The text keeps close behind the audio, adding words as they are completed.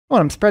Well,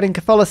 I'm spreading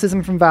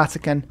Catholicism from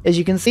Vatican. As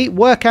you can see,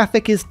 work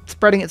ethic is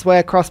spreading its way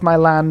across my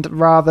land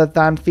rather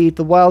than feed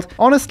the world.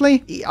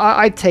 Honestly,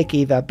 I'd take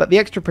either, but the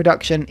extra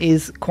production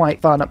is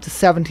quite fun, up to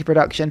 70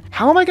 production.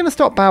 How am I going to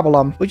stop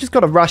Babylon? We've just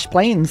got to rush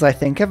planes, I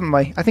think, haven't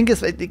we? I think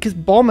it's because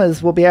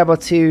bombers will be able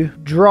to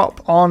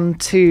drop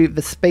onto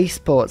the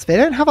spaceports. They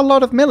don't have a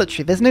lot of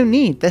military. There's no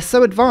need. They're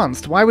so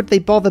advanced. Why would they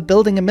bother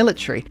building a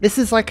military? This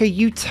is like a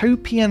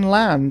utopian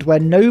land where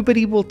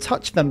nobody will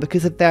touch them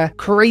because of their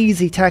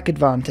crazy tech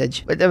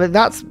advantage.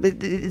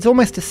 It's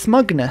almost a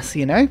smugness,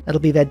 you know?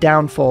 It'll be their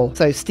downfall.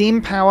 So steam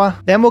power,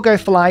 then we'll go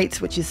flight,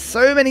 which is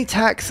so many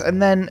techs,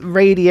 and then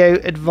radio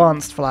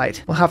advanced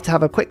flight. We'll have to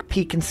have a quick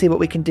peek and see what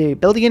we can do.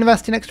 Build a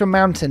university next to a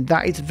mountain.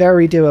 That is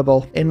very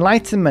doable.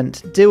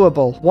 Enlightenment,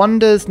 doable.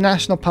 Wonders,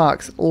 national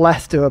parks,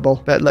 less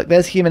doable. But look,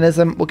 there's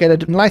humanism. We'll get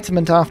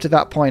enlightenment after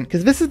that point.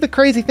 Because this is the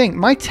crazy thing.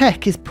 My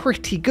tech is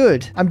pretty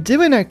good. I'm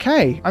doing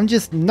okay. I'm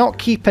just not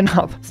keeping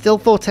up. Still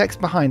 4 techs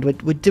behind.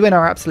 We're doing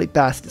our absolute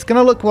best. It's going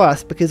to look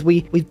worse because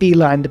we've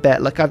beelined a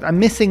bit. Look, I'm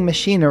missing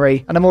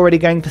machinery and I'm already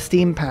going for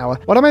steam power.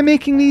 What am I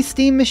making these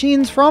steam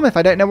machines from if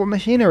I don't know what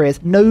machinery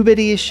is?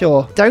 Nobody is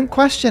sure. Don't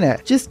question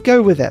it. Just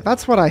go with it.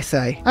 That's what I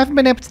say. I haven't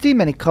been able to do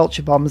many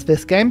culture bombs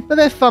this game, but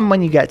they're fun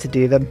when you get to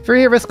do them.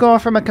 3 hero score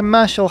from a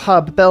commercial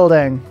hub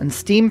building. And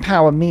steam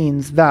power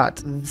means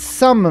that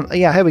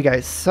here we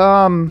go.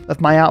 Some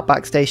of my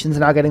outback stations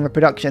are now getting the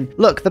production.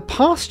 Look, the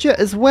Pasture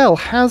as well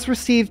has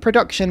received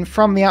production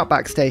from the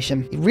outback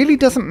station. It really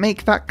doesn't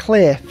make that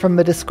clear from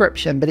the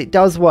description, but it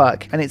does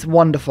work, and it's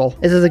wonderful.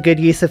 This is a good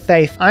use of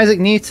faith. Isaac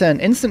Newton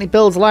instantly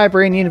builds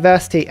library and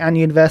university, and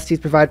universities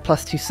provide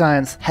 +2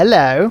 science.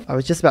 Hello. I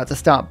was just about to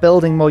start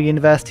building more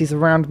universities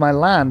around my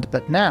land,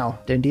 but now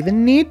don't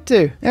even need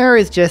to. There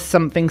is just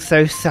something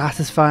so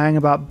satisfying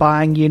about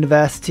buying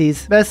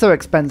universities. They're so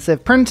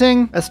expensive.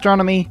 Printing,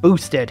 astronomy,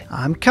 boosted.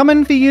 I'm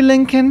coming for you,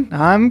 Lincoln.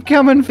 I'm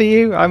coming for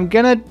you. I'm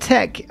gonna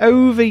tech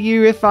over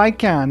you if I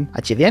can.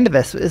 Actually, the end of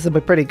this will be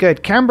pretty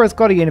good. Canberra's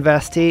got a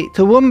university.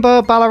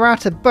 Toowoomba,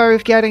 Ballarat are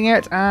both getting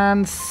it,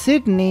 and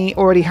Sydney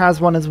already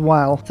has one as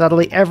well. So that'll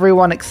be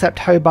everyone except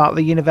Hobart,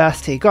 the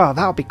university. God,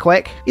 that'll be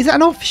quick. Is that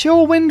an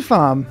offshore wind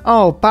farm?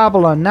 Oh,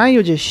 Babylon, now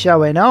you're just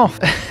showing off.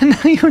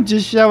 Now you're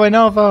just showing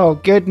off. Oh,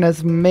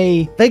 goodness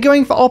me. They're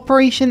going for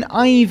Operation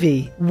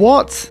Ivy.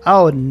 What?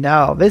 Oh,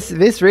 no.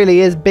 This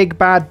really is big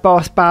bad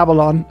boss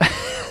Babylon.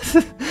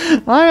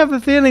 I have a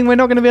feeling we're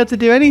not going to be able to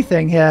do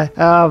anything here.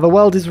 The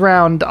world is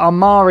round.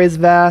 Armagh is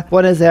there.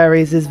 Buenos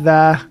Aires is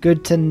there.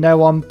 Good to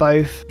know on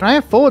both. Can I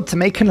afford to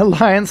make an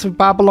alliance with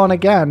Babylon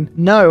again?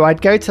 No,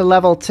 I'd go to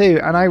level 2,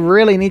 and I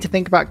really need to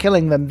think about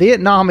killing them.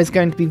 Vietnam is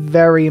going to be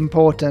very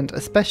important,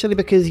 especially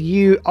because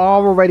you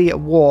are already at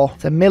war.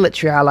 So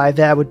military ally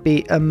there would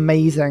be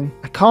amazing.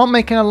 I can't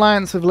make an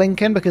alliance with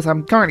Lincoln because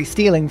I'm currently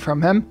stealing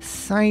from him.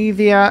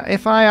 Savia,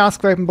 if I ask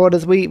for open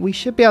borders, we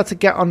should be able to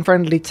get on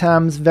friendly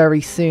terms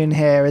very soon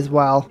here as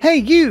well. Hey,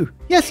 you!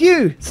 Yes,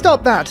 you!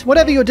 Stop that!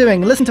 Whatever you're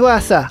doing, listen to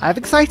Ursa. I have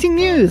exciting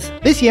news!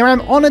 This year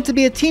I'm honoured to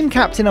be a team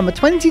captain on the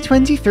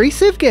 2023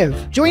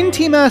 CivGive. Join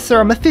Team Ursa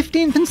on the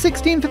 15th and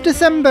 16th of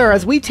December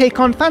as we take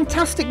on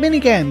fantastic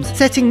minigames,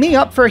 setting me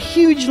up for a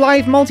huge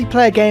live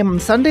multiplayer game on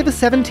Sunday the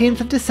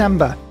 17th of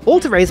December. All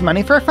to raise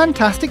money for a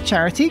fantastic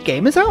charity,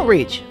 Gamers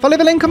Outreach. Follow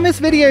the link on this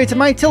video to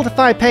my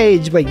Tiltify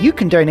page where you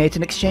can donate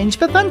in exchange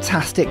for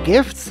fantastic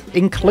gifts,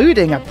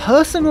 including a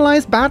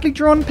personalised badly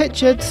drawn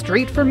picture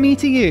straight from me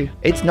to you.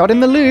 It's not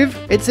in the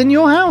Louvre, it's in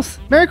your house.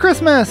 Merry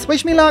Christmas,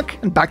 wish me luck,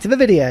 and back to the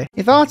video.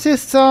 If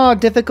artists are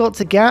difficult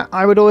to get,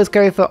 I would always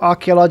go for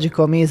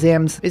archaeological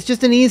museums. It's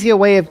just an easier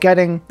way of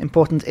getting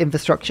important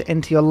infrastructure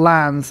into your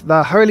lands.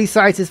 The holy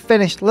site is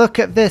finished. Look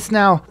at this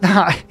now.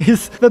 That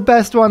is the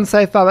best one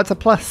so far. That's a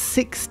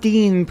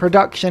 +16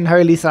 production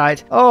holy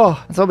site.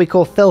 Oh, that's what we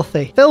call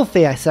filthy.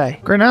 Filthy, I say.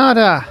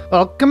 Granada,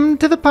 welcome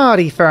to the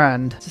party,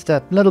 friend. Just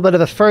a little bit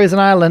of a frozen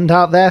island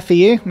out there for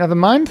you. Never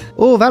mind.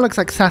 Oh, that looks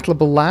like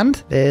settleable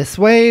land. This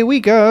way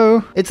we go.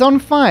 It's on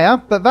fire,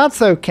 but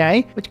that's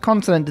okay. Which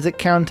continent does it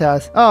count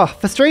as? Oh,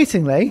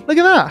 frustratingly, look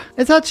at that.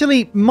 It's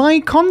actually my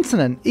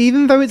continent,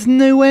 even though it's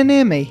nowhere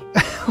near me.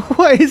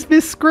 What is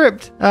this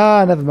script?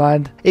 Ah, never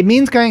mind. It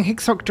means going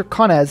Hixoc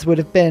Dracones would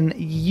have been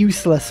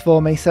useless for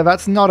me, so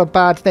that's not a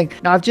bad thing.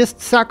 Now, I've just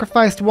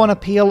sacrificed 1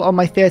 appeal on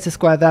my theatre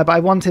square there, but I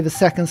wanted a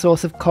second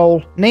source of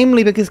coal.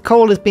 Namely because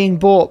coal is being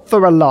bought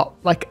for a lot.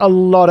 Like a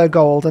lot of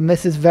gold, and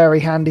this is very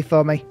handy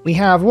for me. We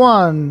have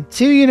 1,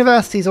 2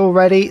 universities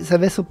already, so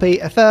this will be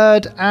a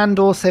 3rd, and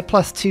also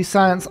 +2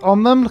 science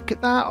on them. Look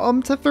at that,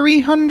 on to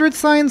 300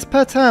 science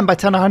per term by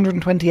turn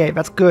 128.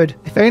 That's good.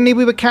 If only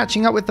we were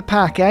catching up with the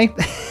pack, eh?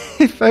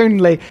 If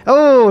only.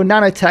 Oh,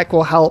 nanotech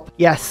will help.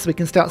 Yes, we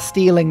can start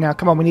stealing now.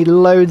 Come on, we need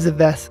loads of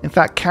this. In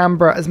fact,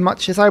 Canberra, as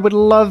much as I would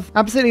love,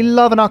 absolutely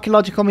love an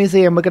archaeological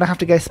museum, we're going to have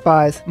to go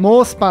spies.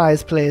 More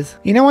spies, please.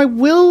 You know, I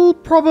will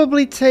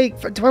probably take...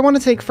 Do I want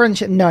to take French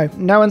friendship.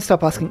 No one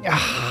stop asking.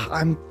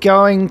 I'm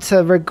going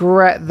to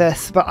regret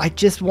this, but I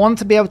just want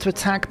to be able to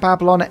attack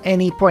Babylon at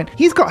any point.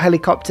 He's got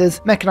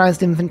helicopters,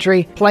 mechanized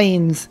infantry,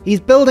 planes. He's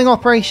building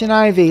Operation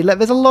Ivy. Look,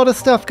 there's a lot of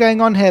stuff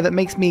going on here that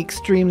makes me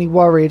extremely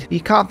worried.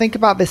 You can't think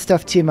about this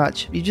stuff too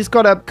much. You just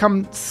got to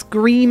come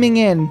screaming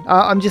in.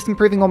 I'm just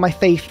improving all my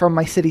faith from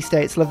my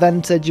city-states.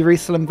 Laventa,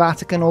 Jerusalem,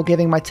 Vatican, all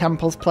giving my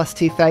temples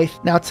 +2 faith.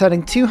 Now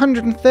turning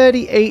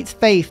 238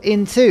 faith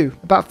into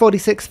about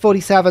 46,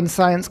 47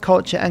 science,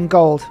 culture, and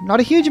gold. Not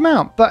a huge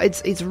amount, but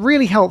it's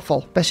really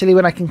helpful, especially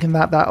when I can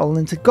convert that all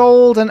into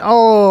gold. And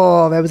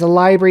oh, there was a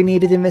library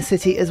needed in this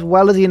city as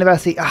well as a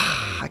university.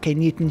 Okay,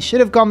 Newton should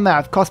have gone there.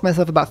 I've cost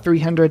myself about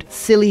 300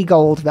 silly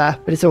gold there,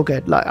 but it's all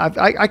good. Like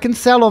I can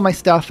sell all my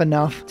stuff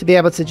enough to be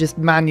able to just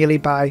manually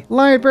buy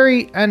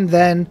library and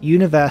then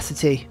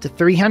university to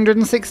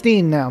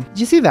 316 now. Did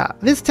you see that?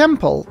 This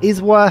temple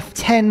is worth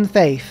 10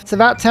 faith. So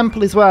that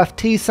temple is worth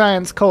 2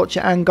 science, culture,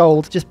 and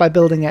gold just by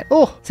building it.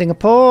 Oh,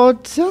 Singapore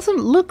doesn't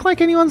look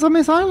like anyone's on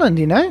this island,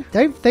 you know?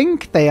 Don't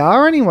think they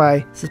are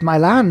anyway. This is my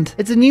land.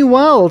 It's a new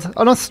world,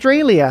 an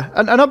Australia,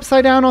 an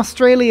upside down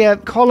Australia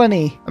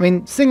colony. I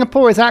mean,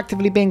 Singapore is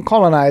actively being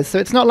colonized, so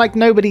it's not like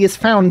nobody has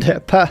found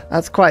it, but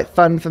that's quite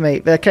fun for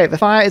me. Okay, the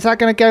fire, is that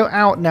going to go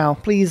out now?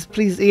 Please,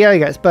 please. There you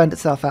go. It's burned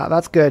itself out.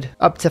 That's good.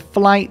 Up to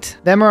flight.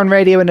 Then we're on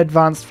radio and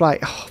advanced flight.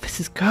 Oh, this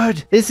is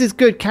good. This is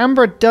good.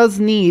 Canberra does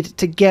need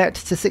to get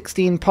to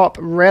 16 pop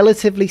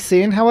relatively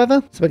soon,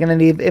 however. So we're going to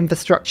need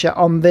infrastructure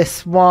on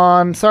this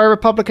one. Sorry,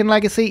 Republican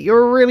Legacy.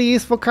 You're a really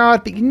useful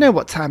card, but you know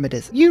what time it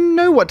is. You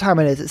know what time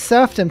it is. It's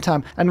serfdom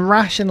time and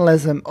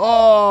rationalism.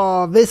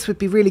 Oh, this would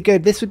be really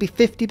good. This would be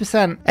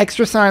 50%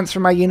 extra science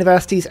from my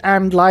universities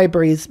and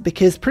libraries,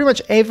 because pretty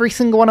much every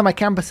single one of my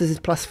campuses is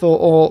 +4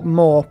 or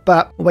more,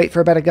 but we'll wait for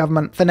a better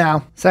government for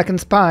now. Second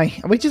spy.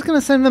 Are we just going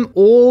to send them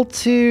all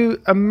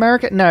to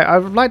America? No, I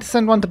would like to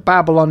send one to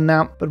Babylon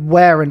now, but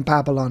where in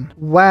Babylon?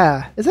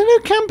 Where? Is there no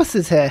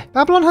campuses here?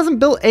 Babylon hasn't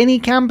built any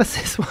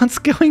campuses. What's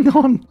going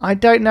on? I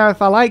don't know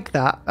if I like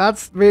that.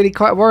 That's really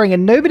quite worrying,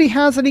 and nobody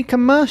has any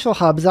commercial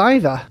hubs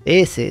either.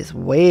 This is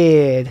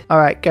weird. All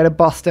right, go to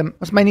Boston.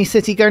 What's my new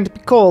city going to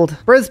be called?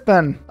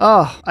 Brisbane.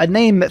 Oh, a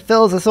name that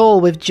fills us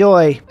all with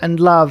joy and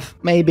love,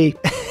 maybe.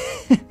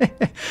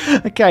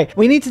 Okay,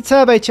 we need to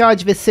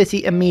turbocharge this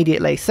city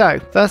immediately. So,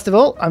 first of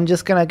all, I'm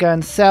just going to go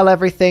and sell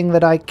everything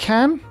that I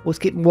can. We'll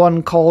skip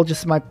 1 coal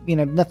just so my,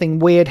 nothing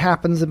weird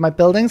happens with my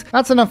buildings.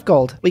 That's enough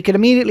gold. We could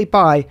immediately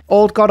buy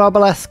Old God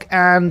Obelisk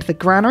and the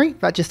Granary.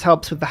 That just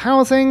helps with the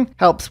housing,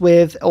 helps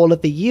with all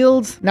of the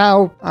yields.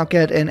 Now, I'll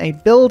get in a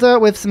builder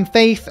with some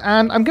faith,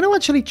 and I'm going to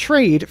actually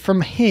trade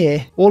from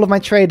here. All of my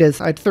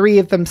traders, I had 3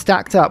 of them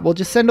stacked up. We'll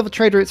just send all the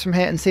trade routes from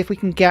here and see if we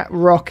can get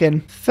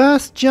rocking.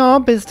 First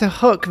job is to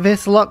hook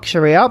this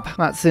luxury up.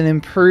 That's an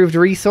improved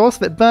resource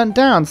that burnt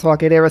down, so I'll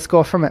get era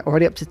score from it.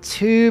 Already up to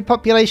 2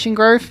 population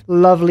growth.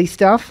 Lovely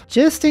stuff.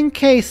 Just in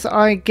case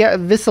I get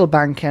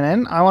Visselbank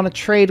in, I want to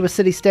trade with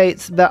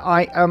city-states that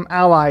I am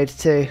allied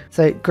to.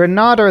 So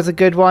Grenada is a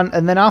good one,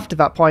 and then after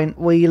that point,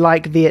 we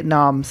like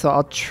Vietnam, so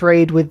I'll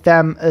trade with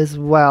them as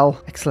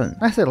well.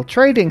 Excellent. Nice little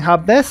trading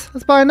hub this.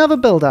 Let's buy another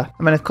builder.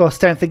 I mean, of course,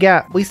 don't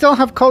forget, we still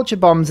have culture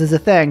bombs as a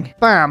thing.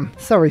 Bam.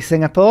 Sorry,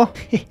 Singapore.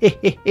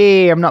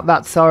 I'm not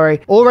that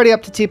sorry. Already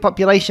up to 2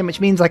 population, which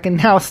means I can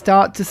now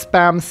start to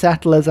spam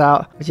settlers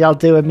out, which I'll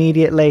do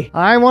immediately.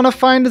 I want to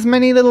find as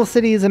many little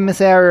cities in this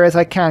area as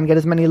I can, get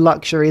as many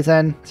luxuries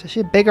in. It's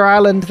actually a bigger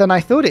island than I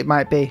thought it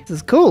might be. This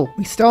is cool.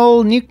 We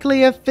stole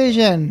nuclear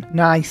fission.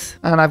 Nice.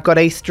 And I've got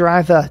Ace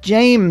Driver.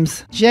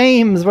 James.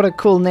 James, what a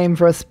cool name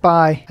for a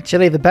spy.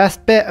 Actually, the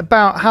best bit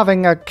about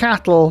having a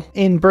cattle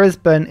in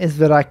Brisbane is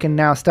that I can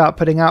now start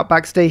putting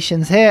outback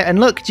stations here. And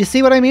look, do you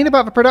see what I mean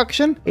about the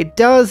production? It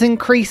does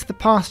increase the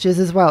pastures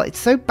as well. It's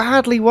so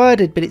badly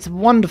worded, but it's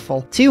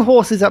wonderful. 2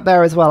 horses up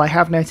there as well. I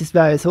have noticed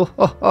those.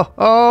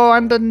 Oh,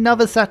 and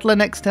another settler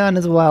next turn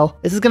as well.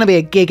 This is going to be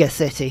a giga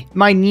city.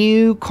 My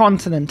new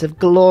continent of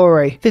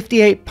glory.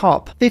 58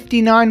 pop,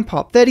 59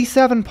 pop,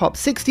 37 pop,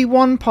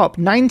 61 pop,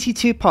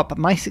 92 pop.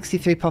 My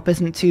 63 pop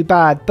isn't too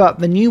bad, but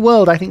the new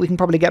world, I think we can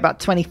probably get about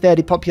 20,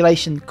 30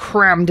 population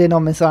crammed in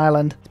on this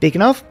island.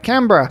 Speaking of,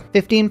 Canberra,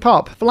 15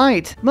 pop,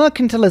 flight,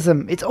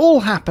 mercantilism. It's all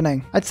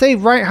happening. I'd say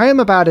write home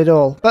about it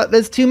all, but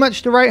there's too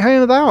much to write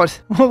home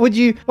about. What would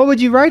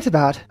you write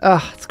about?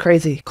 It's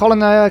crazy.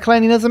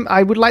 Colonialism,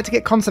 I would like to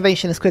get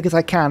conservation as quick as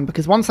I can,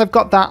 because once I've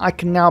got that, I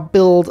can now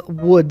build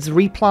woods,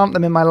 replant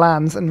them in my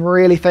lands, and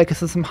really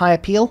focus on some high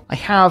appeal. I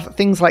have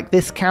things like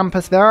this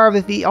campus. There are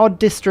the odd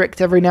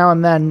district every now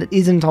and then that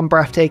isn't on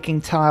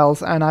breathtaking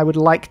tiles, and I would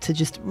like to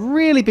just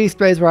really boost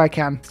those where I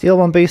can. Steel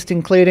 1 boost,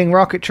 including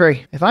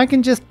rocketry. If I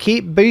can just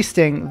keep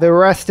boosting the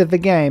rest of the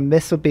game,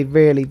 this would be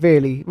really,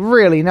 really,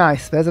 really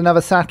nice. There's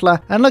another settler,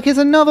 and look, here's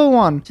another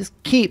one. Just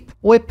keep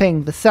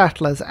whipping the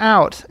settlers out.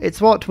 out.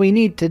 It's what we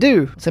need to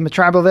do. So, my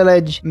tribal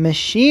village,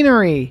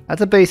 machinery.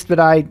 That's a boost that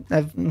I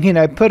have,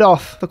 put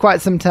off for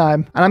quite some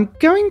time. And I'm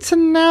going to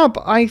nab,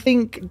 I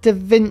think, Da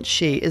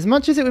Vinci. As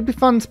much as it would be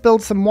fun to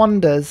build some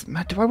wonders,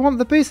 do I want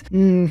the boost?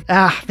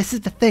 This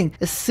is the thing.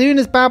 As soon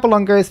as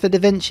Babylon goes for Da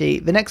Vinci,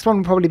 the next one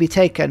will probably be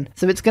taken.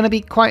 So it's going to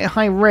be quite a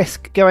high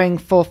risk going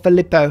for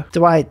Filippo.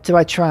 Do I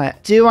try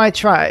it? Do I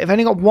try it? I've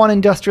only got one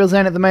industrial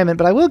zone at the moment,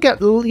 but I will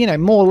get,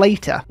 more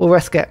later. We'll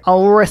risk it.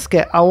 I'll risk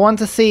it. I want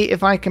to see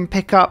if I can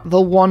pick up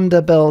the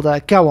Wonder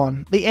Builder. Go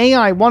on. The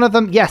AI, one of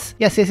them. Yes.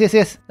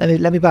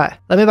 Let me buy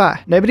it.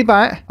 Nobody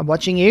buy it. I'm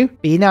watching you.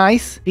 Be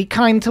nice. Be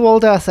kind to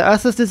old Ursa.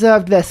 Ursa's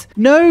deserved this.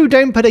 No,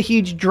 don't put a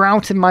huge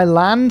drought in my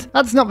land.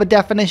 That's not the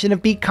definition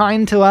of be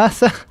kind to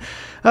Ursa.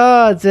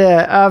 Oh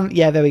dear.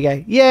 Yeah, there we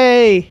go.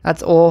 Yay!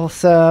 That's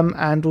awesome.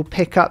 And we'll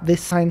pick up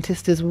this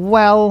scientist as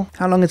well.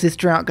 How long is this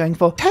drought going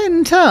for?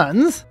 10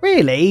 turns?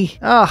 Really?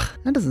 Ugh,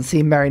 that doesn't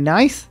seem very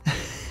nice.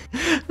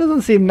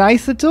 Doesn't seem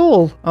nice at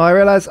all. Oh, I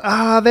realise,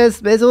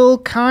 there's all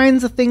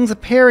kinds of things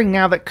appearing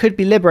now that could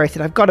be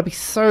liberated. I've got to be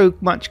so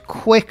much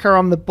quicker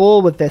on the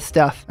ball with this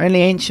stuff.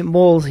 Only ancient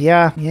walls,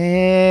 yeah,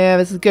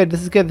 this is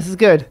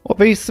good. What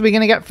boosts are we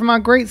going to get from our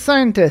great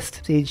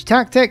scientist? Siege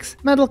tactics,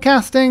 metal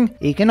casting,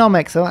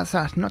 economics. Oh,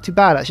 that's not too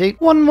bad, actually.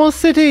 One more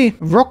city,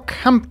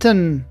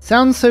 Rockhampton.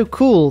 Sounds so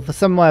cool for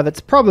somewhere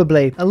that's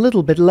probably a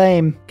little bit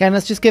lame. Again,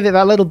 let's just give it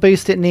that little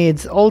boost it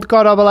needs. Old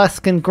God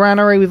Obelisk and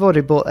Granary, we've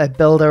already bought a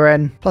builder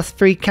in.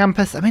 +3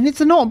 campus. I mean,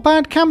 it's a not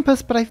bad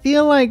campus, but I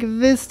feel like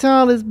this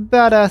tile is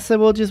better, so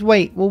we'll just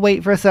wait. We'll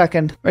wait for a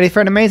second. Ready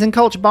for an amazing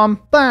culture bomb?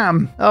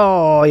 Bam!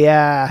 Oh,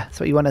 yeah. That's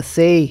what you want to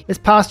see. This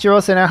pasture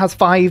also now has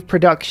 5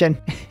 production.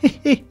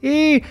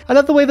 I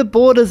love the way the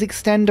borders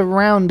extend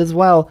around as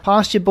well.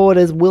 Pasture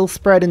borders will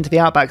spread into the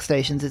outback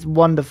stations. It's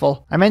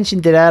wonderful. I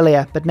mentioned it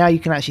earlier, but now you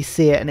can actually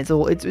see it, and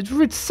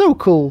it's so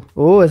cool.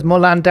 Oh, there's more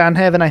land down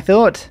here than I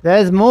thought.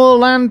 There's more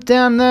land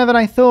down there than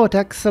I thought.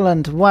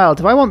 Excellent. Well,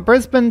 do I want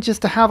Brisbane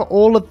just to have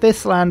all of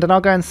this land and I'll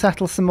go and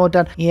settle some more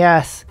down?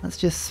 Yes. Let's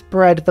just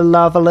spread the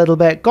love a little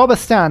bit.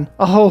 Gobistan.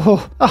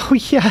 Oh,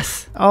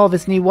 yes. Oh,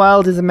 this new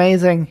world is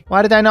amazing.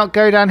 Why did I not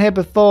go down here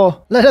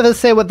before? Let others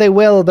say what they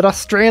will, but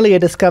Australia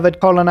discovered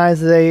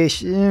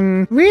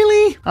colonization.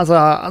 Really? As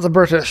a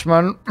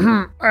Britishman,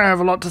 I have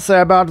a lot to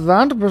say about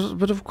that,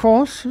 but of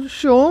course,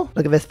 sure.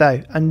 Look at this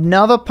though.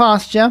 Another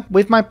pasture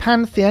with my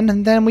pantheon,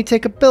 and then we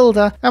take a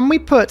builder and we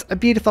put a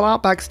beautiful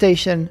outback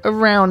station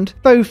around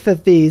both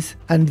of these,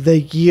 and the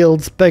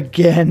yields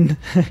begin.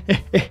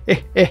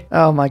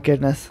 Oh my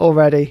goodness.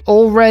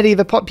 Already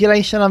the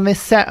population on this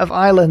set of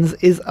islands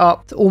is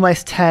up to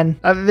almost 10.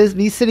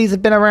 These cities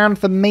have been around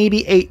for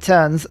maybe 8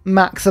 turns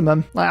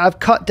maximum. Like, I've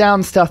cut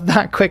down stuff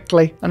that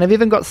quickly, and I've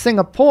even got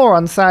Singapore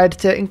on side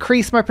to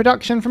increase my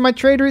production from my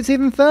trade routes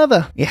even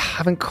further. Yeah,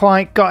 haven't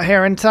quite got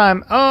here in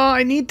time. Oh,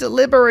 I need to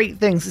liberate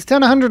things. It's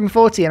turn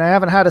 140 and I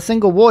haven't had a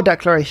single war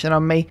declaration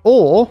on me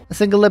or a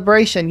single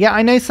liberation. Yeah,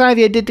 I know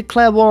Scythia did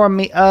declare war on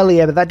me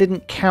earlier, but that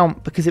didn't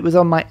count because it was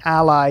on my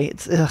ally.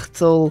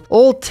 It's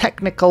all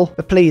technical.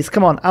 But please,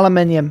 come on,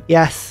 aluminium.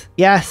 Yes.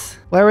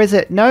 Where is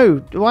it? No.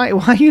 Why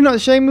are you not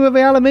showing me where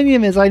the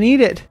aluminium is? I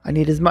need it. I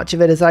need as much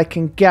of it as I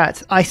can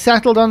get. I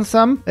settled on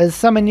some. There's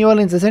some in New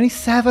Orleans. There's only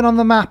 7 on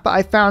the map that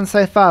I found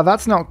so far.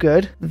 That's not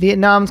good.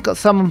 Vietnam's got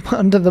some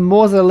under the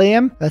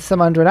mausoleum. There's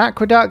some under an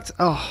aqueduct.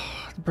 Oh,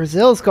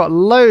 Brazil's got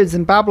loads,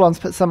 and Babylon's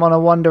put some on a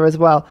wonder as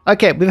well.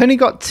 Okay, we've only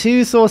got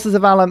 2 sources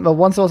of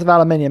one source of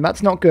aluminium.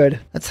 That's not good.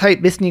 Let's hope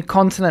this new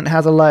continent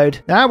has a load.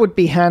 That would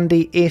be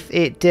handy if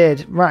it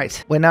did.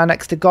 Right, we're now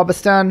next to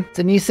Gobistan. It's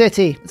a new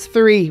city. It's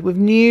 3 with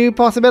new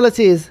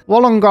possibilities.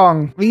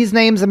 Wollongong. These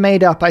names are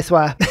made up, I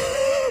swear.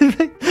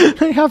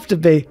 They have to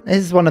be. This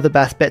is one of the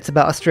best bits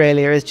about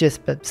Australia, is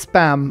just the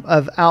spam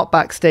of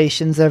outback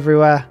stations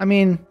everywhere. I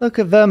mean, look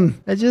at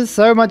them. They're just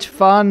so much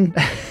fun.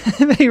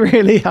 They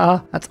really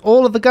are. That's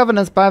all of the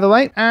governors, by the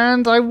way.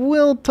 And I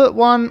will put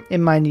one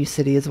in my new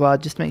city as well,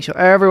 just to make sure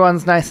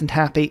everyone's nice and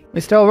happy.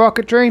 We stole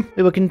rocketry.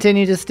 We will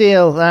continue to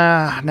steal.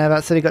 No,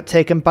 that city got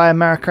taken by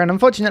America, and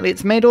unfortunately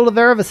it's made all of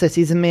their other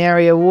cities in the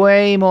area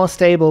way more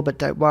stable, but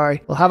don't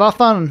worry. We'll have our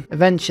fun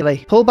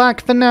eventually. Pull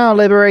back for now,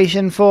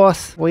 Liberation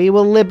Force. We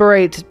will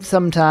liberate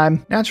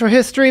sometime. Natural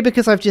history,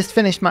 because I've just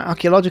finished my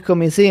archaeological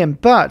museum.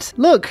 But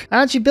look,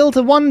 I actually built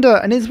a wonder,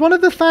 and it's one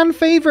of the fan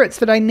favorites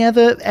that I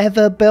never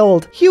ever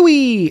build.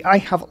 Huey! I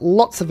have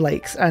lots of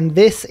lakes, and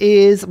this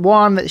is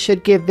one that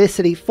should give this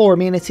city 4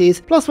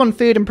 amenities, +1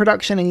 food and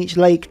production in each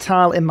lake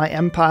tile in my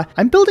empire.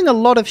 I'm building a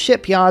lot of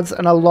shipyards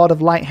and a lot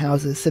of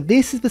lighthouses, so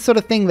this is the sort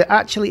of thing that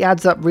actually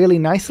adds up really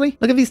nicely.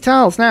 Look at these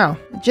tiles now.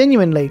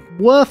 Genuinely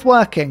worth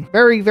working.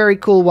 Very, very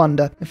cool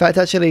wonder. In fact,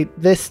 actually,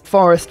 this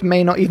forest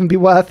may not even be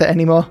worth it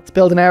anymore. let's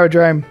build an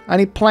aerodrome. I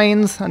need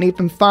planes, I need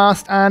them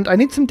fast, and I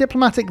need some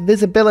diplomatic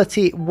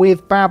visibility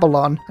with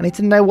Babylon. I need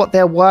to know what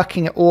they're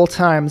working at all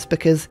times,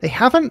 because they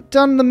haven't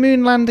done the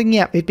moon landing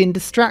yet. They've been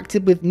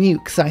distracted with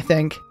nukes, I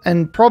think,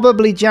 and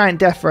probably giant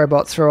death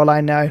robots for all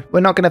I know. We're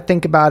not going to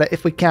think about it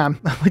if we can.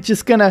 We're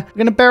just gonna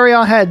bury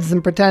our heads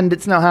and pretend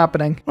it's not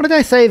happening. What did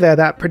I say though,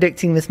 that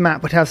predicting this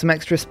map would have some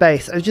extra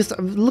space? I was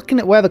looking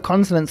at where the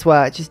continents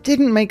were. It just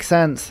didn't make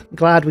sense. I'm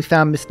glad we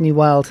found this new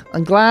world.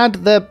 I'm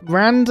glad the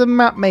random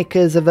map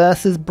makers of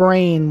Ursa's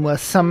brain were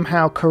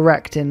somehow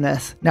correct in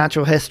this.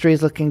 Natural history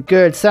is looking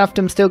good.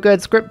 Serfdom still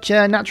good.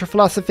 Scripture, natural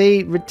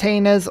philosophy,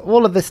 retainers,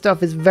 all of this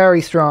stuff is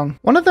very strong.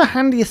 One of the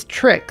handiest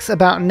tricks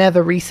about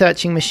never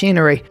researching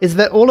machinery is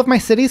that all of my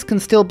cities can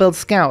still build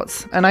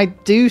scouts, and I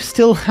do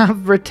still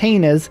have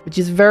retainers, which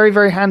is very,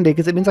 very handy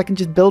because it means I can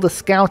just build a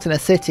scout in a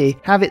city,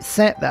 have it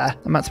set there,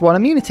 and that's one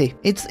immunity.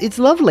 It's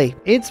lovely.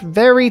 It's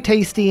very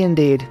tasty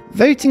indeed.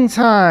 Voting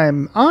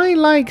time. I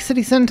like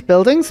city centre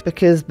buildings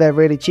because they're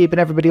really cheap and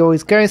everybody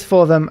always goes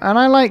for them, and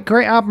I like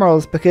great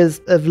admirals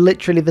because of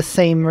literally the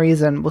same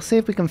reason. We'll see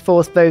if we can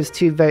force those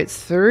 2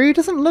 votes through.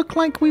 Doesn't look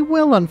like we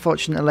will,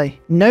 unfortunately.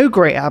 No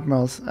great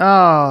admirals.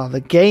 Ah,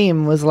 the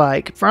game was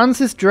like,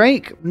 Francis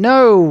Drake?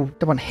 No,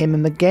 don't want him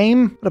in the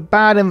game. What a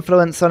bad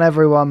influence on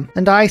everyone.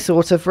 And I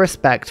sort of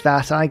respect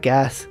that, I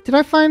guess. Did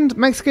I find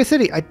Mexico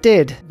City? I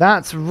did.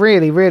 That's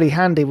really, really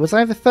handy. Was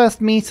I the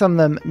first meet on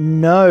them?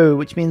 No,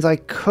 which means I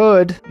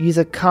could use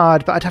a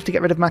card, but I'd have to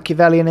get rid of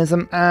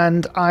Machiavellianism,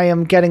 and I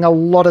am getting a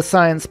lot of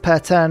science per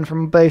turn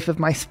from both of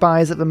my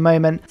spies at the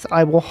moment, so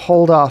I will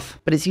hold off.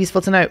 But it's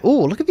useful to know.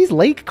 Oh, look at these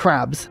lake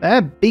crabs.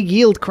 They're big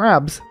yield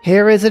crabs.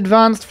 Here is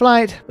advanced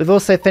flight. We've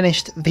also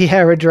finished the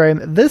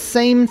aerodrome the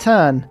same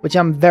turn, which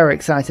I'm very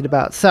excited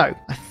about. So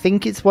I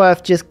think it's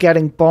worth just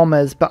getting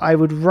bombers, but I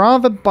would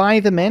rather buy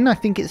them in. I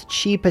think it's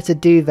cheaper to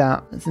do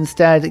that. Let's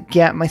instead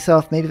get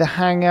myself maybe the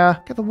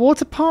hangar, get the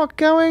water park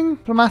going,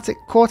 diplomatic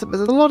quarter.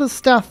 There's a lot of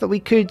stuff that we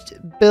could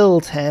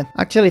build here.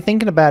 Actually,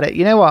 thinking about it,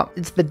 you know what?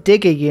 It's the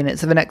digger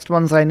units are the next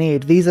ones I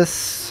need. These are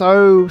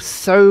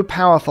so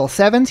powerful.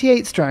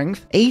 78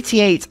 strength,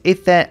 88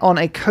 if they're on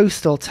a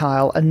coastal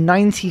tile, and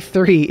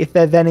 93 if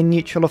they're then in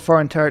neutral or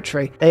foreign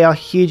territory. They are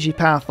hugely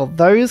powerful.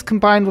 Those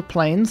combined with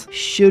planes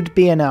should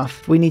be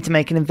enough. We need to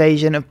make an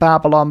invasion of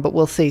Babylon, but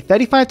we'll see.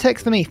 35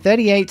 techs for me,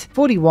 38,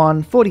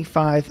 41,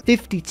 45,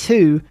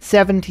 52,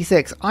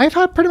 76. I've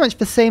had pretty much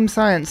the same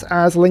science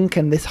as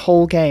Lincoln this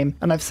whole game,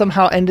 and I've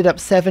somehow ended up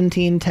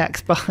 17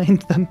 techs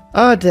behind them.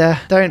 Oh dear,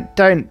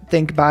 don't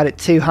think about it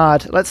too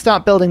hard. Let's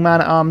start building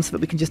man-at-arms so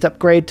that we can just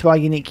upgrade to our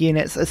unique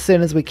units as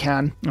soon as we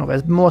can. Oh,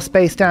 there's more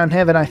space down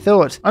here than I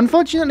thought.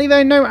 Unfortunately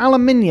though, no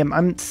aluminium.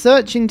 I'm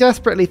searching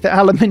desperately for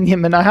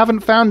aluminium and I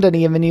haven't found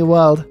any in the new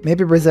world.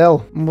 Maybe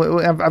Brazil.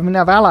 I've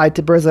allied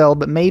to Brazil,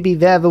 but maybe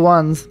they're the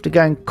ones to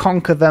go and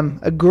conquer them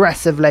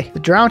aggressively. The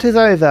drought is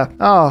over.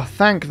 Oh,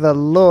 thank the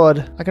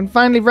Lord. I can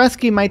finally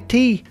rescue my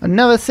tea.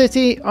 Another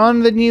city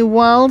on the new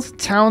world,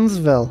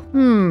 Townsville.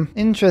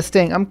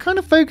 Interesting. I'm kind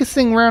of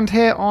focusing around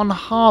here on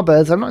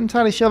harbours. I'm not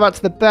entirely sure that's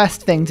the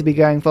best thing to be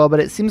going for, but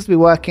it seems to be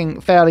working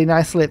fairly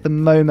nicely at the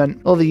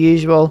moment. All the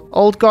usual.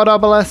 Old God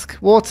Obelisk,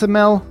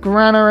 watermill,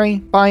 granary,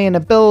 buy in a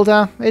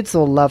builder. It's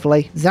all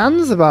lovely.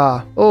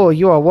 Zanzibar. Oh,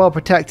 you are well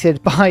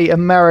protected by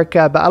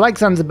America, but I like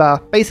Zanzibar.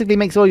 Basically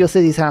makes all your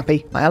cities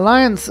happy. My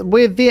alliance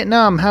with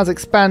Vietnam has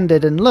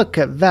expanded, and look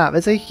at that.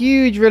 There's a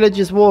huge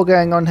religious war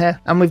going on here.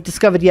 And we've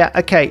discovered,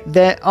 okay,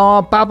 there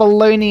are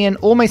Babylonian,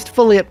 almost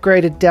fully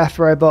upgraded death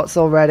robots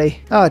already.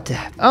 Oh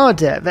dear. Oh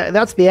dear.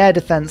 That's the air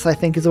defense, I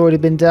think, has already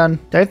been done.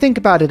 Don't think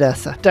about it,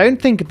 Ursa.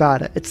 Don't think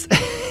about it. It's...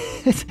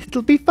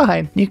 It'll be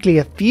fine.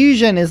 Nuclear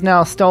fusion is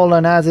now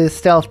stolen, as is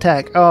stealth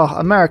tech. Oh,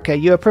 America,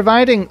 you are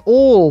providing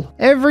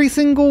every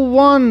single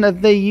one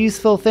of the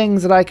useful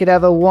things that I could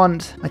ever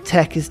want. My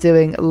tech is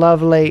doing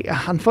lovely.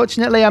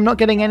 Unfortunately, I'm not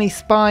getting any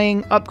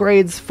spying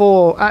upgrades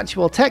for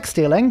actual tech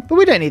stealing, but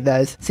we don't need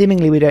those.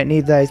 Seemingly, we don't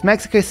need those.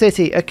 Mexico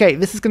City. Okay,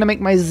 this is going to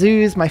make my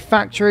zoos, my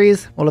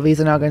factories. All of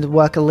these are now going to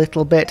work a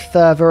little bit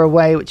further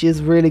away, which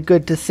is really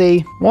good to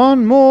see.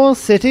 One more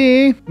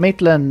city.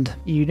 Maitland.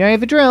 You know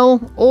the drill.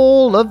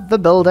 All of the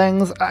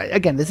buildings.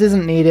 Again, this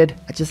isn't needed.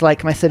 I just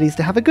like my cities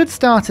to have a good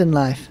start in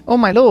life. Oh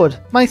my lord,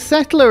 my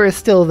settler is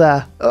still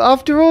there.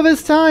 After all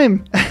this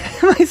time,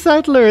 my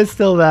settler is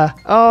still there.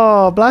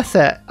 Oh, bless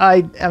it.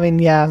 I mean,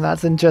 yeah,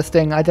 that's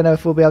interesting. I don't know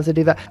if we'll be able to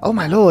do that. Oh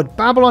my lord,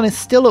 Babylon is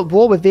still at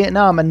war with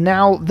Vietnam, and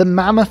now the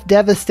Mammoth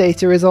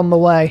Devastator is on the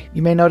way.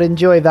 You may not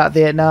enjoy that,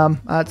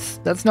 Vietnam.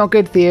 That's not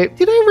good for you.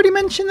 Did I already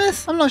mention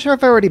this? I'm not sure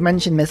if I already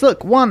mentioned this.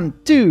 Look, 1,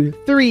 2,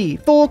 3,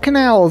 4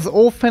 canals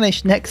all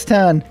finished next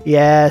turn.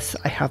 Yes,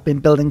 I have have been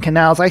building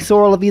canals. I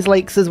saw all of these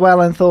lakes as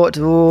well and thought,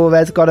 oh,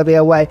 there's got to be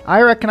a way.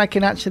 I reckon I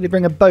can actually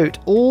bring a boat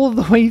all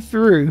the way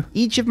through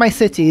each of my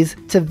cities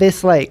to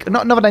this lake.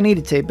 Not that I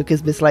needed to,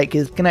 because this lake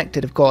is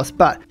connected, of course,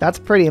 but that's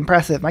pretty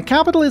impressive. My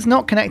capital is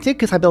not connected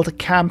because I built a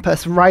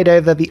campus right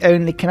over the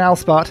only canal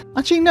spot.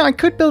 Actually, no, I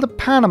could build a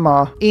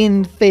Panama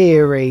in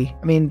theory.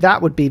 I mean,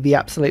 that would be the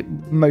absolute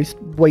most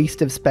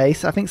waste of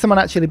space. I think someone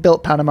actually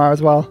built Panama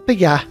as well. But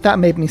yeah, that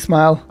made me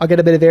smile. I'll get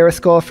a bit of era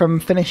score from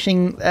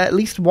finishing at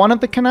least one of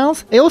the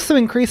canals. They also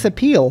increase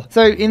appeal.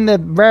 So in the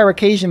rare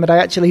occasion that I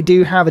actually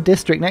do have a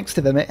district next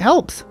to them, it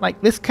helps.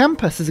 Like this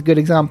campus is a good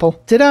example.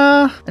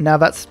 Ta-da! And now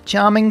that's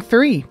charming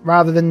 3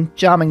 rather than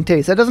charming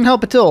 2. So it doesn't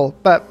help at all,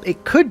 but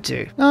it could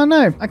do. Oh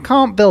no, I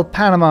can't build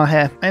Panama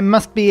here. It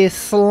must be a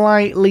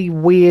slightly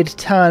weird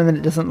turn that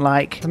it doesn't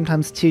like.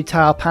 Sometimes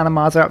 2-tile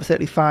Panamas are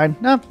absolutely fine.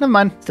 No, never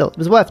mind. Still, it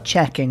was worth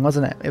checking,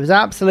 wasn't it? It was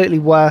absolutely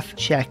worth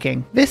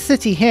checking. This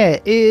city here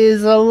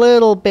is a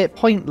little bit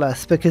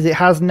pointless because it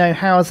has no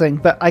housing,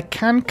 but I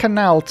can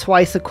canal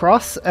twice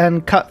across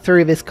and cut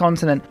through this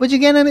continent, which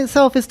again in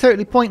itself is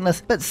totally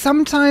pointless, but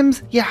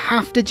sometimes you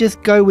have to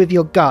just go with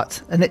your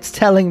gut, and it's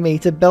telling me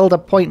to build a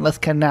pointless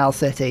canal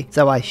city,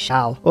 so I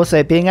shall.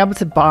 Also, being able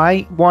to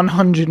buy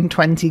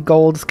 120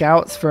 gold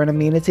scouts for an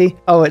amenity,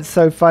 oh, it's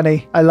so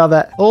funny. I love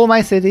it. All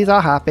my cities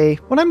are happy.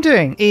 What I'm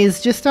doing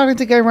is just starting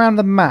to go around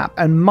the map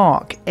and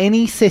mark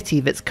any city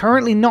that's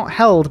currently not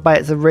held by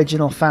its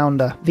original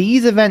founder.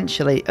 These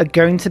eventually are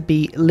going to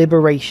be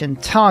liberation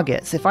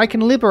targets. If I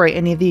can liberate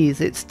any of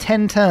these, it's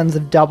 10 turns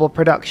of double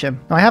production.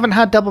 Now, I haven't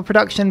had double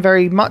production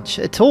very much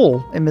at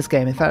all in this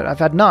game. In fact, I've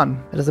had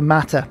none. It doesn't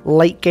matter.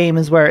 Late game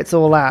is where it's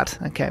all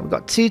at. Okay, we've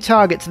got 2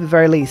 targets at the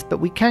very least, but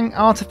we can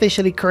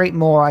artificially create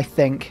more, I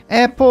think.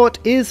 Airport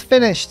is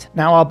finished.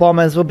 Now our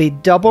bombers will be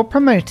double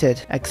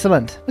promoted.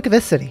 Excellent. Look at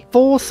this city.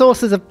 4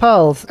 sources of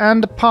pearls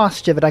and a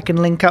pasture that I can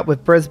link up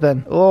with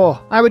Brisbane.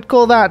 Oh, I would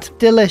call that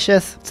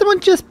delicious. Someone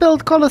just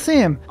built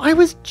Colosseum. I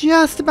was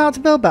just about to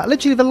build that.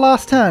 Literally the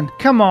last turn.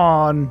 Come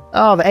on.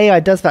 Oh, the AI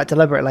does that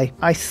deliberately.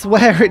 I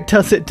swear it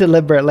does it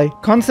deliberately.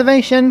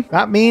 Conservation.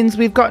 That means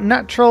we've got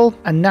natural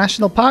and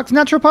national parks.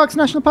 National parks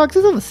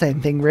is all the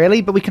same thing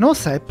really, but we can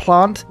also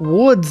plant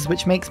woods,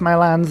 which makes my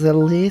lands a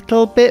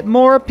little bit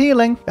more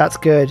appealing. That's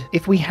good.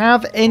 If we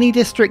have any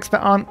districts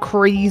that aren't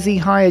crazy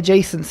high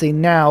adjacency,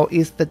 now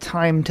is the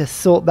time to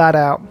sort that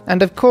out.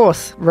 And of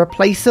course,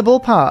 replaceable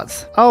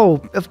parts.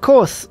 Oh, of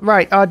course.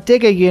 Right, our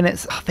digger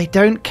units, they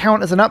don't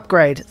count as an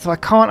upgrade, so I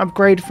can't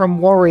upgrade from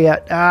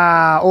warrior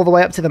all the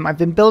way up to them. I've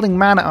been building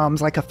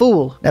man-at-arms like a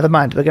fool. Never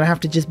mind, we're going to have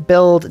to just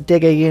build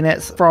digger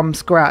units from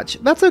scratch.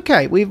 That's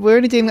okay. We're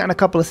only doing that in a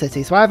couple of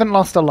cities, so I haven't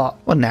lost a lot.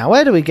 Well, now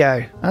where do we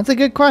go? That's a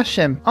good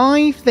question.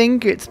 I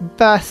think it's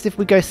best if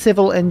we go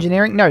civil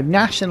engineering. No,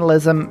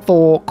 nationalism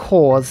for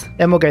cause.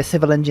 Then we'll go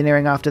civil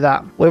engineering after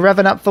that. We're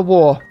revving up for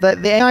war. The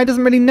AI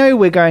doesn't really know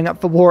we're going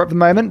up for war at the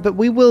moment, but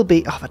we will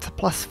be. Oh, that's a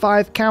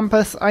 +5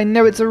 campus. I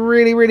know it's a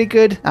really, really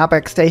good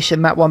Abex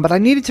station, that one, but I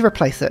needed to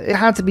replace it. It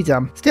had to be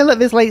done. Still at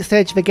this late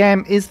stage of the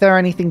game, is there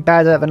anything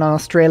better than an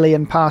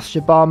Australian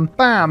pasture bomb?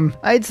 Bam!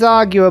 It's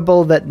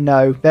arguable that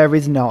no, there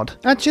is not.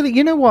 Actually,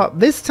 you know what?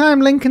 This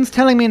time Lincoln's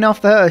telling me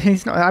enough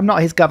that I'm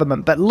not his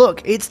government, but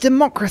look, it's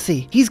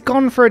democracy. He's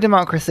gone for a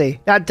democracy.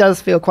 That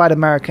does feel quite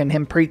American,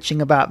 him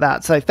preaching about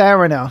that, so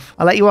fair enough.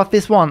 I'll let you off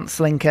this once,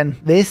 Lincoln.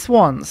 This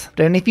once.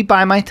 But only if you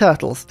buy my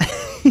turtles.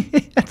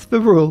 That's the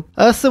rule.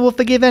 Ursa will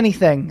forgive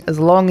anything as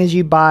long as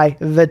you buy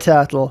the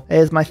turtle.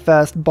 Here's my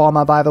first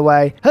bomber, by the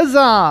way.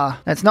 Huzzah!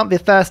 It's not the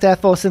first air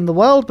force in the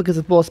world because,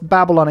 of course,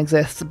 Babylon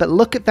exists, but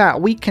look at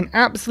that. We can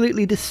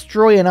absolutely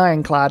destroy an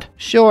ironclad.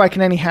 Sure, I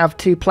can only have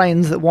 2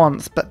 planes at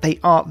once, but they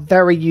are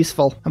very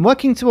useful. I'm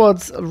working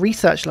towards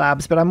research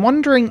labs, but I'm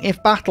wondering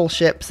if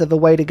battleships are the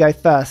way to go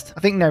first.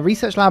 I think, no,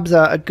 research labs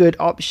are a good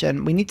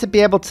option. We need to be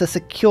able to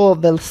secure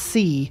the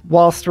sea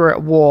whilst we're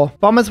at war.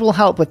 Bombers will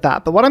help with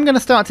that, but what I'm going to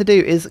start to do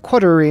is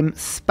quadrireme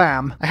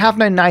spam. I have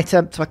no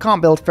niter, so I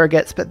can't build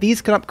frigates, but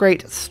these can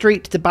upgrade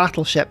straight to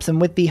battleships,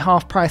 and with the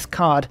half-price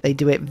card, they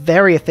do it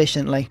very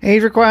efficiently.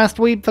 Aid request,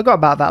 we forgot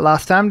about that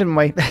last time, didn't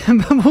we?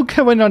 But we'll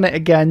go in on it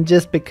again,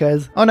 just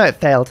because. Oh no, it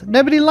failed.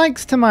 Nobody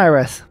likes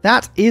Tamiris.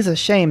 That is a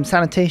shame.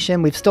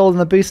 Sanitation, we've stolen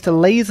the boost to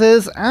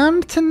lasers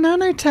and to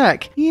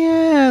nanotech.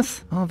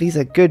 Yes. Oh, these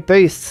are good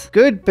boosts.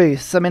 Good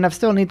boosts. I mean, I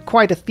still need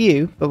quite a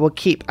few, but we'll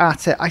keep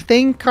at it. I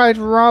think I'd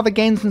rather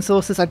gain some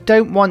sources. I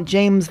don't want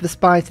James the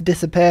Spy to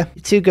disappear.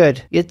 You're too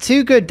good. You're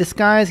too good,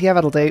 Disguise. Yeah,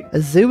 that'll do.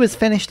 A zoo is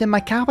finished in my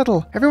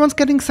capital. Everyone's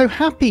getting so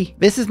happy.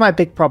 This is my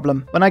big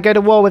problem. When I go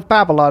to war with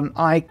Babylon,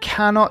 I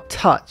cannot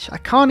touch. I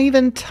can't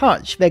even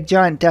touch their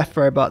giant death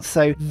robots,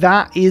 so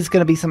that is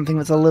going to be something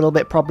that's a little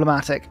bit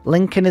problematic.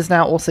 Lincoln is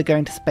now also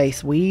going to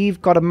space.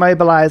 We've got to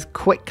mobilize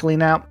quickly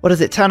now. What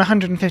is it? Turn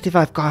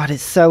 155. God,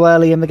 it's so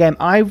early in the game.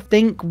 I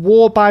think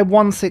war by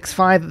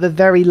 165 at the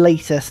very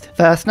latest.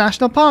 First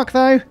national park,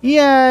 though.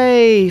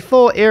 Yay!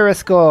 4 era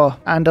score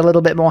and a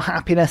little bit more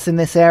happiness in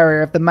this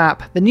area of the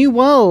map. The new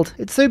world.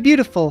 It's so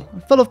beautiful,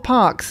 full of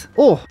parks.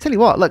 Oh, tell you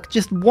what, look,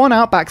 just one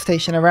outback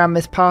station around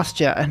this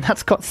pasture, and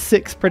that's got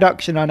 6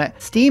 production on it.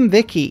 Steam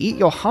Vicky, eat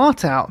your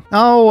heart out.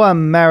 Oh,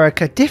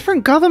 America.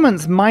 Different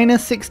governments,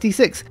 minus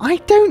 66. I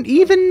don't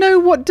even know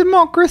what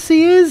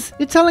democracy is.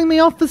 You're telling me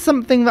off for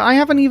something that I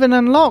haven't even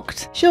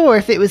unlocked. Sure,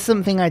 if it was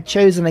something I'd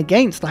chosen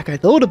against, like I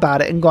thought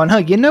about it and gone, oh,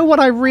 you know what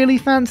I really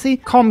fancy?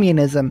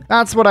 Communism.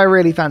 That's what I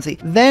really fancy.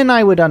 Then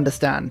I would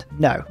understand.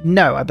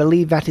 No, I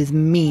believe that is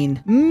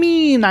mean.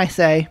 Mean, I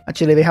say.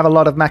 Actually, we have a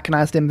lot of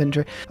mechanized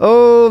inventory.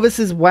 Oh, this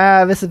is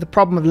the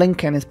problem of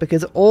Lincoln, is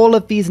because all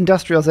of these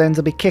industrial zones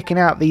will be kicking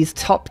out these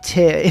top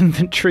tier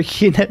infantry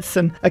units.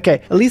 And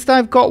okay, at least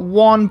I've got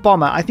 1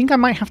 bomber. I think I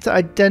might have to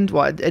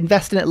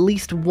invest in at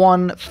least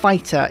 1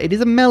 fighter. It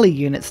is a melee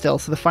unit still,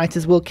 so the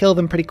fighters will kill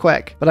them pretty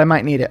quick, but I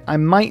might need it. I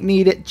might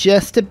need it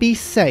just to be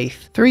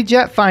safe. 3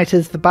 jet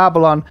fighters for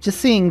Babylon. Just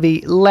seeing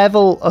the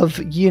level of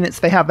units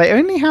they have. They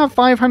only have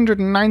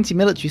 590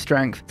 military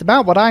strength. It's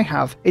about what I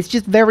have. It's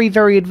just very,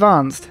 very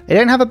advanced. They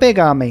don't have a big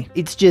army.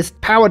 It's just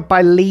powered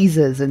by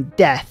lasers and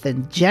death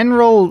and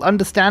general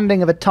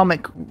understanding of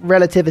atomic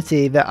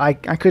relativity that I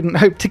couldn't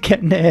hope to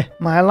get near.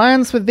 My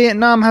alliance with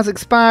Vietnam has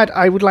expired.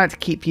 I would like to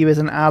keep you as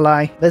an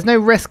ally. There's no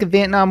risk of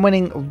Vietnam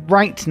winning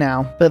right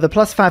now, but the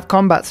 +5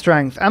 combat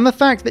strength and the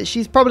fact that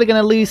she's probably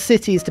going to lose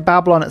cities to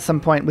Babylon at some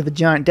point with a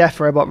giant death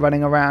robot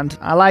running around.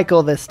 I like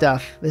all this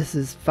stuff. This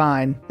is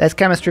fine. There's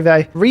chemistry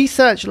though.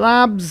 Research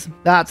labs.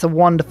 That's a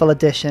wonderful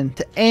addition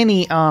to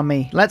any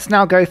army. Let's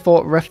now go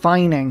for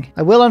refining.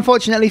 I will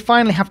unfortunately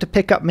finally have to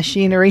pick up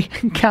machinery,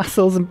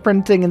 castles and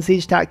printing and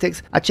siege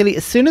tactics. Actually,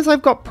 as soon as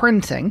I've got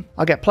printing,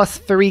 I'll get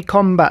 +3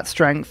 combat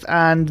strength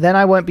and then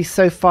I won't be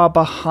so far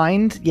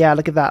behind. Yeah,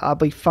 look at that. I'll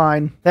be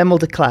fine. Then we'll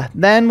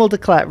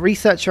declare.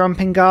 Researcher on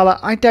Pingala.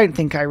 I don't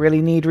think I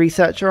really need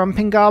researcher on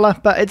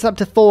Pingala, but it's up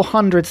to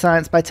 400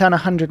 science by turn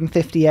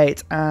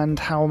 158. And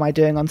how am I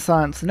doing on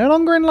science? No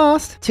longer in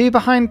last. 2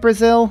 behind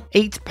Brazil,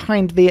 8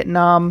 behind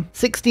Vietnam,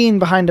 16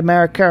 behind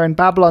America, and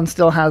Babylon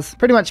still has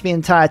pretty much the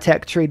entire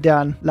tech tree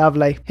done.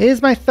 Lovely.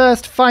 Here's my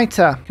first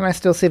fighter. Can I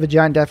still see the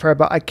giant death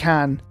robot? I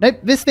can. Nope,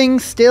 this thing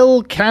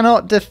still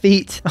cannot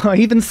defeat or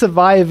even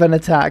survive an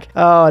attack.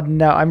 Oh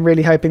no, I'm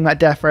really hoping that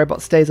death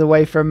robot stays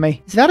away from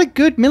me. Is that a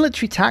good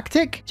military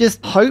tactic?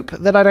 Just hope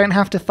that I don't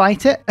have to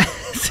fight it?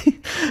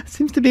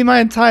 Seems to be my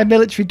entire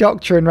military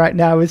doctrine right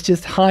now, is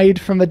just hide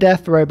from the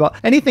death robot.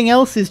 Anything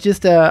else is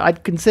just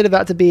I'd consider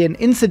that to be an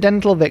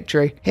incidental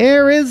victory.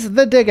 Here is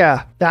the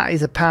digger. That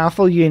is a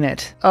powerful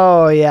unit.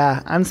 Oh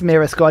yeah, and some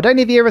era score. I don't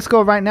need the era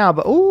score right now,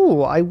 but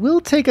oh, I will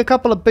take a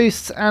couple of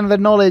boosts and the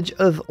knowledge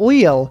of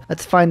oil.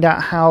 Let's find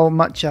out how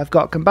much I've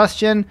got.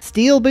 Combustion,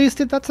 steel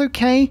boosted, that's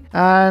okay.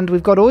 And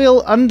we've got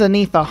oil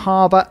underneath a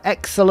harbor,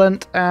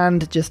 excellent,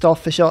 and just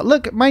off the shore.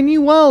 Look, my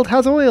new world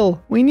has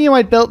oil. We knew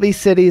I'd built these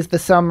cities for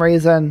some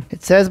reason.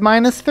 It says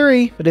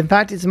 -3, but in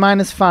fact it's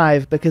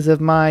 -5 because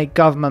of my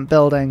government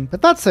building,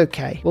 but that's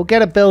okay. We'll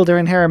get a builder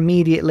in here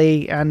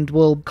immediately and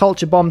we'll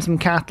culture bomb some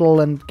cattle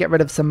and get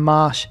rid of some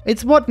marsh.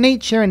 It's what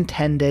nature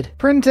intended.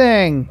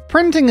 Printing.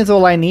 Printing is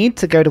all I need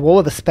to go to war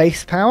with the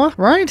space power,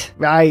 right?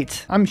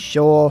 Right, I'm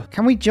sure.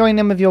 Can we join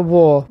in with your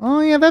war?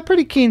 Oh yeah, they're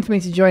pretty keen for me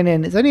to join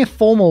in. It's only a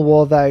formal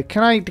war though.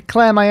 Can I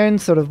declare my own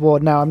sort of war?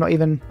 No, I'm not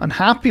even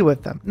unhappy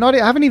with them. I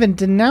haven't even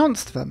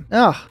denounced them.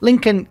 Ugh,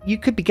 Lincoln, you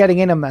could be getting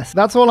in on this.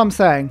 That's all I'm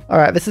saying. All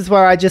right, this is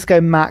where I just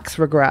go max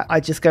regret. I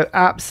just go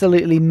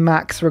absolutely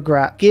max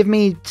regret. Give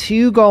me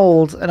 2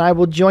 gold and I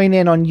will join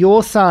in on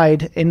your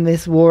side in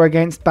this war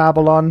against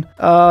Babylon.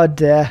 Oh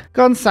dear.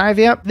 Go on,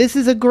 Scythia. This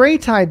is a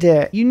great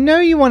idea. You know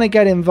you want to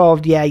get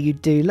involved. Yeah, you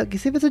do. Look, you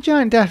see there's a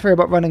giant death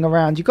robot running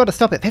around. You've got to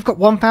stop it. They've got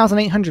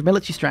 1,800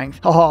 military strength.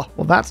 Oh,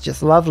 well, that's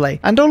just lovely.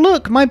 And oh,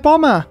 look, my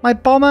bomber. My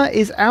bomber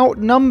is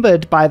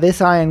outnumbered by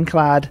this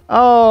ironclad.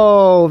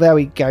 Oh, there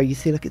we go. You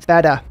see, look, it's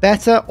better.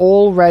 Better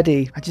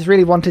already. I just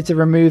really wanted to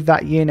remove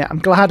that unit. I'm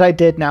glad I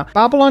did now.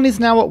 Babylon is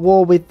now at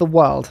war with the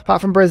world,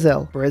 apart from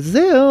Brazil.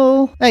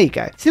 Brazil. There you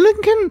go. See,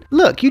 Lincoln,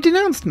 look, you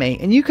denounced me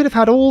and you could have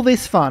had all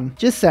this fun.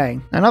 Just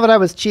saying. Now, not that I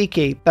was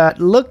cheeky, but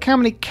look how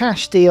many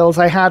cash deals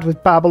I had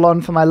with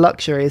Babylon for my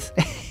luxuries.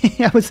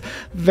 I was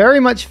very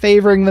much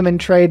favoring them in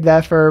trade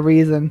there for a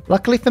reason.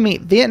 Luckily for me,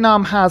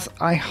 Vietnam has,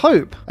 I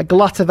hope, a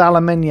glut of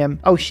aluminium.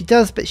 Oh, she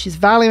does, but she's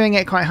valuing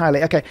it quite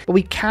highly. Okay, but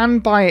we can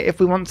buy it if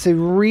we want to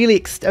really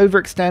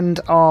overextend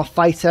our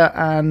fighter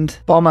and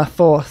bomber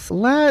force.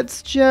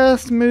 Let's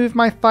just move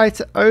my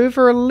fighter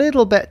over a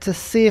little bit to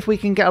see if we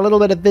can get a little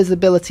bit of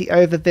visibility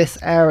over this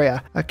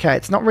area. Okay,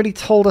 it's not really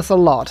told us a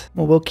lot.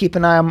 Well, we'll keep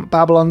an eye on what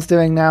Babylon's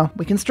doing now.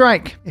 We can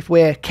strike if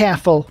we're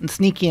careful and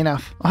sneaky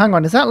enough. Oh, hang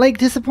on, is that Lake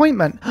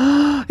Disappointment?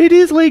 It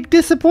is Lake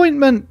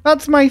Disappointment.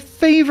 That's my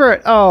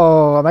favorite.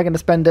 Oh, am I going to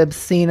spend an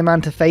obscene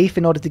amount of faith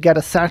in order to get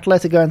a settler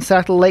to go and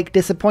settle Lake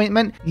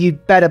Disappointment? You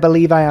better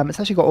believe I am. It's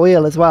actually got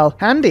oil as well.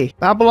 Handy.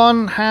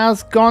 Babylon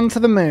has gone to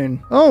the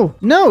moon. Oh,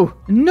 no.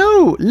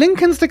 No,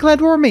 Lincoln's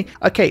declared war on me.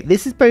 Okay,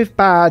 this is both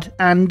bad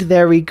and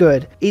very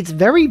good. It's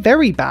very,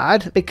 very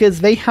bad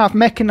because they have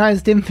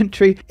mechanized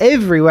infantry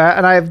everywhere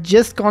and I have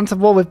just gone to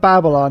war with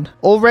Babylon.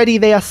 Already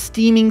they are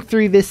steaming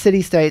through this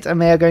city-state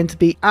and they are going to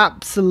be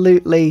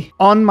absolutely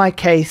on my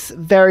case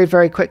very,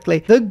 very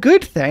quickly. The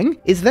good thing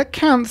is that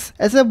counts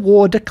as a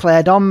war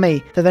declared on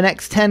me. For the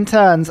next 10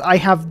 turns, I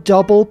have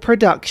double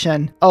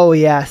production. Oh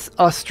yes,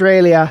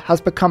 Australia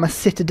has become a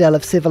citadel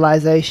of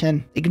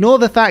civilization. Ignore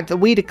the fact that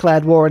we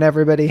declared war on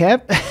everybody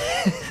here.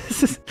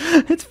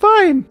 It's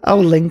fine. Oh,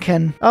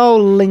 Lincoln. Oh,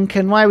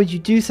 Lincoln. Why would you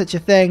do such a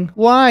thing?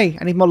 Why?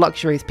 I need more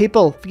luxuries.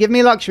 People, forgive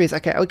me luxuries.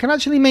 Okay, we can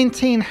actually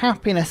maintain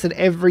happiness in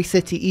every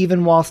city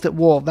even whilst at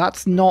war.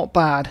 That's not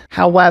bad.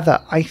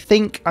 However, I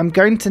think I'm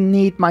going to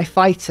need my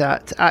fighter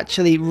to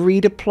actually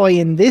redeploy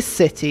in this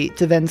city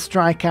to then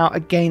strike out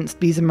against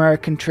these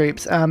American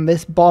troops.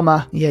 This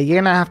bomber. Yeah, you're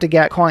going to have to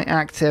get quite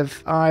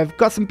active. I've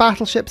got some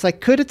battleships I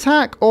could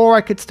attack, or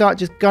I could start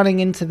just gunning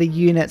into the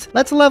units.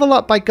 Let's level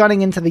up by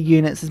gunning into the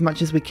units as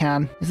much as we can.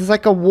 This is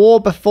like a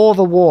war before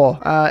the war,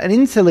 an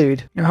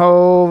interlude.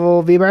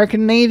 Oh, the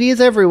American Navy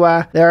is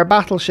everywhere. There are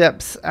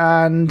battleships,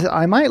 and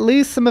I might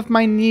lose some of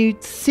my new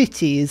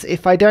cities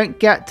if I don't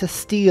get to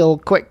steel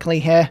quickly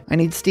here. I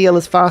need steel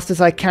as fast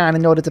as I can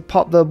in order to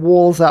pop the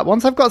walls up.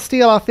 Once I've got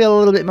steel, I'll feel a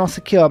little bit more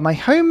secure. My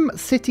home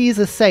cities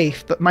are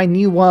safe, but my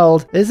new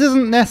world, this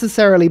isn't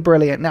necessarily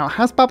brilliant. Now,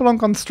 has Babylon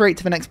gone straight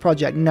to the next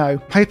project?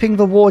 No. Hoping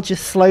the war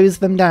just slows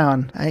them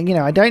down. You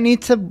know, I don't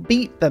need to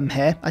beat them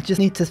here. I just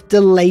need to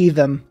delay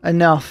them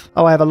enough.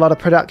 Oh, I have a lot of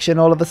production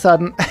all of a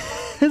sudden.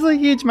 There's a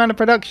huge amount of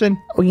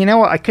production. Oh, you know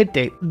what I could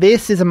do?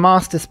 This is a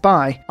master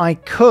spy. I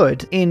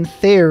could, in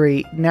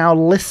theory, now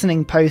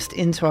listening post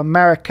into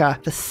America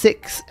for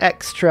 6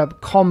 extra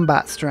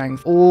combat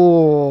strength.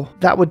 Oh,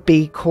 that would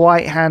be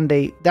quite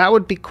handy. That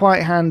would be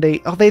quite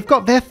handy. Oh, they've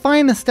got their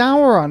finest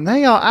hour on.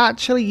 They are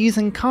actually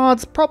using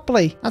cards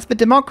properly. That's the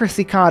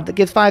democracy card that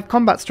gives 5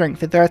 combat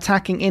strength if they're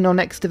attacking in or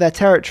next to their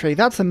territory.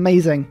 That's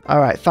amazing. All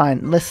right,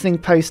 fine. Listening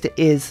post it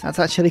is. That's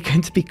actually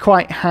going to be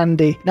quite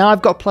handy. Now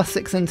I've got +6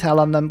 intel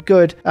on them.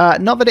 Good.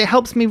 Not that it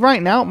helps me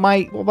right now.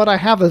 What I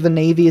have of the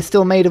Navy is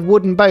still made of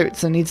wooden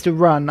boats and needs to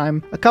run.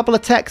 I'm a couple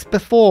of techs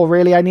before,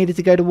 really, I needed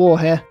to go to war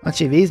here.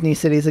 Actually, these new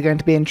cities are going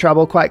to be in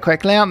trouble quite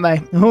quickly, aren't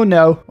they? Oh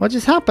no. What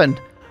just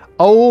happened?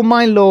 Oh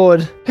my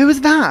lord. Who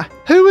was that?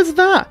 Who was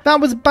that? That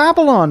was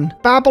Babylon.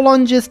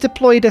 Babylon just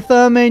deployed a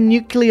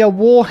thermonuclear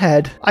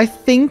warhead. I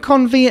think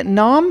on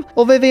Vietnam,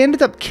 although they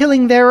ended up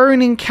killing their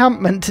own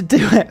encampment to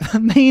do it. The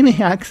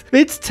maniacs.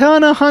 It's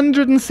turn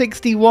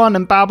 161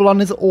 and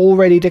Babylon is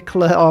already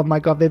declared. Oh my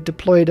god, they've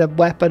deployed a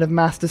weapon of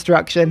mass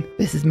destruction.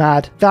 This is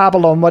mad.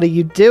 Babylon, what are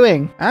you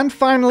doing? And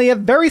finally, a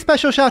very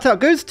special shout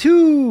out goes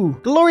to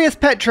Glorious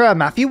Petra,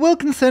 Matthew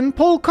Wilkinson,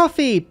 Paul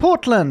Coffey,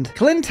 Portland,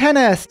 Clint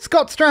Hennis,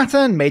 Scott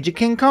Stratton, Major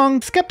King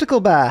Kong, Skeptical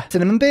Bear,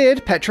 Cinnamon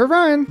Beard, Petra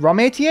Ryan,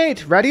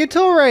 Rom88,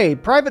 Radiatore,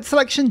 Private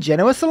Selection,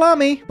 Genoa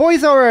Salami,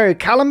 Boyzoro,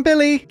 Callum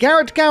Billy,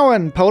 Garrett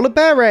Gowan, Polar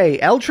Beret,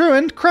 El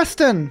Truant,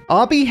 Creston,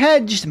 RB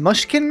Hedged,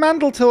 Mushkin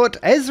Mandletort,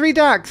 Esri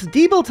Dax,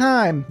 Deeble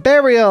Time,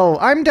 Burial,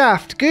 I'm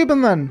Daft,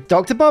 Gooberman,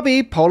 Dr.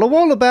 Bobby, Polar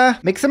Wallabear,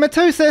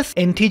 Mixomatosis,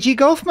 NTG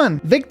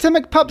Golfman, Victor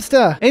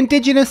McPupster,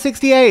 Indigenous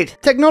 68,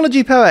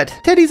 Technology Poet,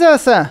 Teddy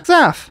Zersa,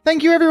 Zaf.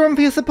 Thank you everyone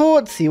for your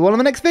support. See you all in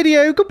the next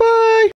video. Goodbye!